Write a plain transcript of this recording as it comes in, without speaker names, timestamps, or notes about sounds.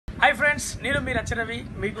Hi friends, నేను మీ రచ రవి.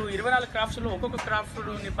 మీకు 24 క్రాఫ్ట్స్లో ఒక్కొక్క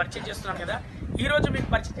క్రాఫ్ట్ని పరిచయం చేస్తున్నాను కదా. ఈరోజు మీకు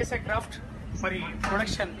పరిచయం చేసే క్రాఫ్ట్ మరి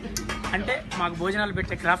ప్రొడక్షన్ అంటే మాకు భోజనాలు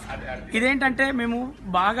పెట్టే క్రాఫ్ట్. ఇదేంటంటే మేము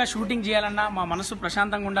బాగా షూటింగ్ చేయాలన్నా, మా మనసు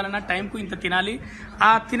ప్రశాంతంగా ఉండాలన్నా టైంకు ఇంత తినాలి. ఆ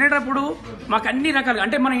తినేటప్పుడు మాకు అన్ని రకాలుగా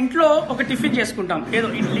అంటే మన ఇంట్లో ఒక టిఫిన్ చేసుకుంటాం, ఏదో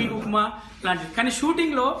ఇడ్లీ ఉప్మా లాంటివి. కానీ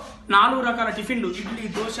షూటింగ్లో 4 రకాల టిఫిన్లు, ఇడ్లీ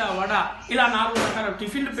దోశ వడ, ఇలా 4 రకాల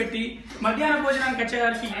టిఫిన్లు పెట్టి మధ్యాహ్న భోజనానికి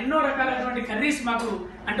వచ్చేవారికి ఎన్నో రకాలైనటువంటి కర్రీస్ మాకు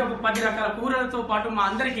అంటే ఒక 10 రకాల కూరలతో పాటు మా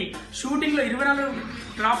అందరికీ షూటింగ్లో 24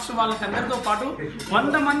 క్రాఫ్ట్స్ వాళ్ళకందరితో పాటు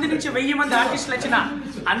 100 మంది నుంచి 1000 మంది ఆర్టిస్టులు వచ్చిన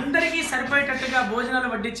అందరికీ సరిపోయేటట్టుగా భోజనాలు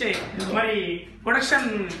వడ్డించే మరి ప్రొడక్షన్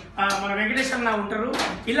మన వెంకటేశ్వర అన్న ఉంటారు.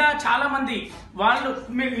 ఇలా చాలా మంది వాళ్ళు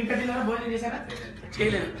మీరు ఇంకా తిన్నారా, భోజనం చేశారా?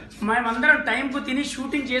 చేయలేదు. మేమందరం టైంకు తిని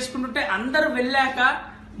షూటింగ్ చేసుకుంటుంటే అందరూ వెళ్ళాక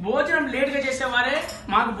భోజనం లేట్గా చేసేవారే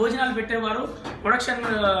మాకు భోజనాలు పెట్టేవారు ప్రొడక్షన్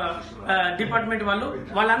డిపార్ట్మెంట్ వాళ్ళు.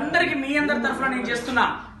 వాళ్ళందరికీ మీ అందరి తరఫున నేను చేస్తున్నా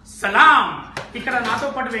సలాం. ఇక్కడ నాతో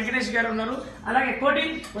పాటు వెంకటేష్ గారు ఉన్నారు, అలాగే కోటి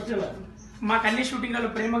మాకు అన్ని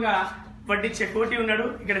షూటింగ్లలో ప్రేమగా వడ్డించే కోటి ఉన్నాడు.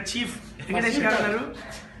 ఇక్కడ చీఫ్ వెంకటేష్ గారు ఉన్నారు,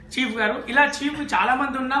 చీఫ్ గారు. ఇలా చీఫ్ చాలా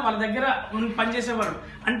మంది ఉన్నా వాళ్ళ దగ్గర పనిచేసేవారు.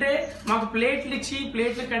 అంటే మాకు ప్లేట్లు ఇచ్చి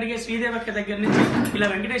ప్లేట్లు కడిగే శ్రీదేవక్క దగ్గర నుంచి ఇలా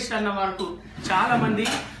వెంకటేష్ అన్న వరకు చాలా మంది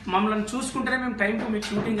మమ్మల్ని చూసుకుంటేనే మేము టైంకు మీకు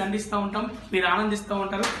షూటింగ్ అందిస్తూ ఉంటాం, మీరు ఆనందిస్తూ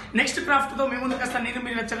ఉంటారు. నెక్స్ట్ క్రాఫ్ట్తో మేము ముందుకు వస్తాను. నేను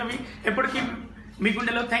మీరు నచ్చరవి ఎప్పటికీ మీ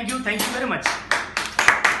గుండెలో. Thank you very much.